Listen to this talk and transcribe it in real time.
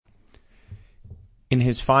In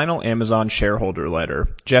his final Amazon shareholder letter,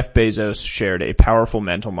 Jeff Bezos shared a powerful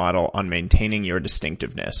mental model on maintaining your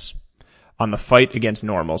distinctiveness, on the fight against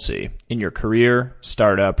normalcy in your career,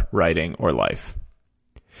 startup, writing, or life.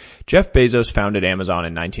 Jeff Bezos founded Amazon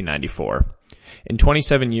in 1994. In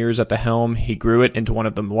 27 years at the helm, he grew it into one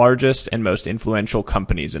of the largest and most influential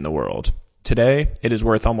companies in the world. Today, it is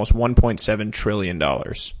worth almost $1.7 trillion.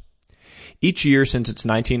 Each year since its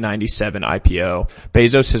 1997 IPO,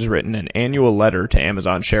 Bezos has written an annual letter to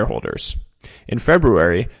Amazon shareholders. In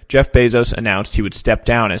February, Jeff Bezos announced he would step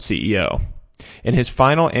down as CEO. In his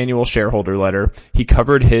final annual shareholder letter, he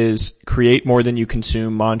covered his create more than you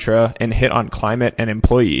consume mantra and hit on climate and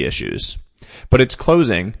employee issues. But its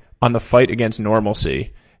closing, on the fight against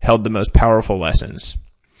normalcy, held the most powerful lessons.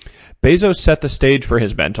 Bezos set the stage for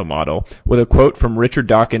his mental model with a quote from Richard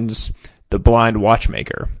Dawkins' The Blind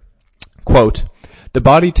Watchmaker. Quote, "The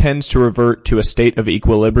body tends to revert to a state of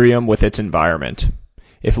equilibrium with its environment.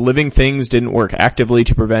 If living things didn't work actively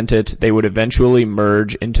to prevent it, they would eventually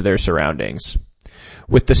merge into their surroundings."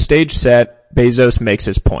 With the stage set, Bezos makes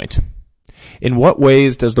his point. In what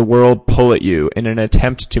ways does the world pull at you in an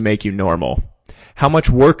attempt to make you normal? How much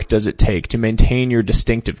work does it take to maintain your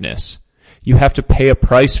distinctiveness? You have to pay a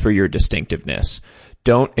price for your distinctiveness.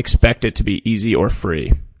 Don't expect it to be easy or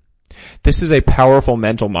free. This is a powerful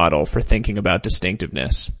mental model for thinking about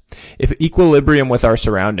distinctiveness. If equilibrium with our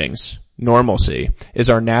surroundings, normalcy, is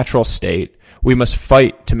our natural state, we must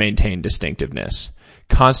fight to maintain distinctiveness.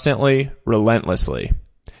 Constantly, relentlessly.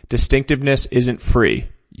 Distinctiveness isn't free.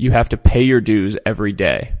 You have to pay your dues every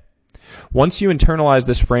day. Once you internalize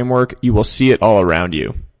this framework, you will see it all around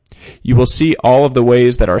you. You will see all of the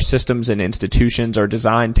ways that our systems and institutions are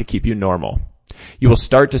designed to keep you normal. You will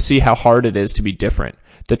start to see how hard it is to be different,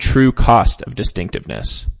 the true cost of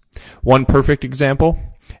distinctiveness. One perfect example,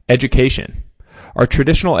 education. Our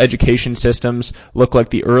traditional education systems look like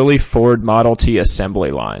the early Ford Model T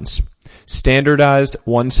assembly lines. Standardized,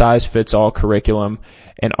 one-size-fits-all curriculum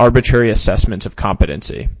and arbitrary assessments of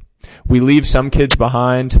competency. We leave some kids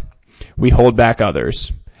behind. We hold back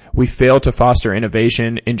others. We fail to foster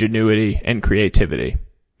innovation, ingenuity, and creativity.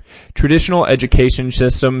 Traditional education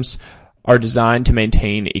systems are designed to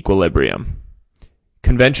maintain equilibrium.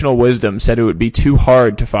 Conventional wisdom said it would be too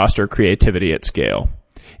hard to foster creativity at scale.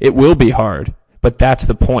 It will be hard, but that's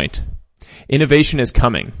the point. Innovation is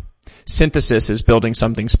coming. Synthesis is building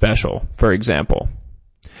something special, for example.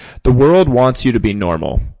 The world wants you to be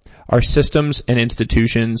normal. Our systems and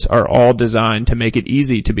institutions are all designed to make it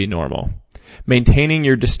easy to be normal. Maintaining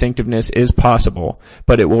your distinctiveness is possible,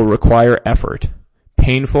 but it will require effort.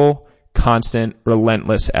 Painful, constant,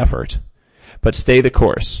 relentless effort. But stay the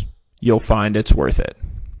course. You'll find it's worth it.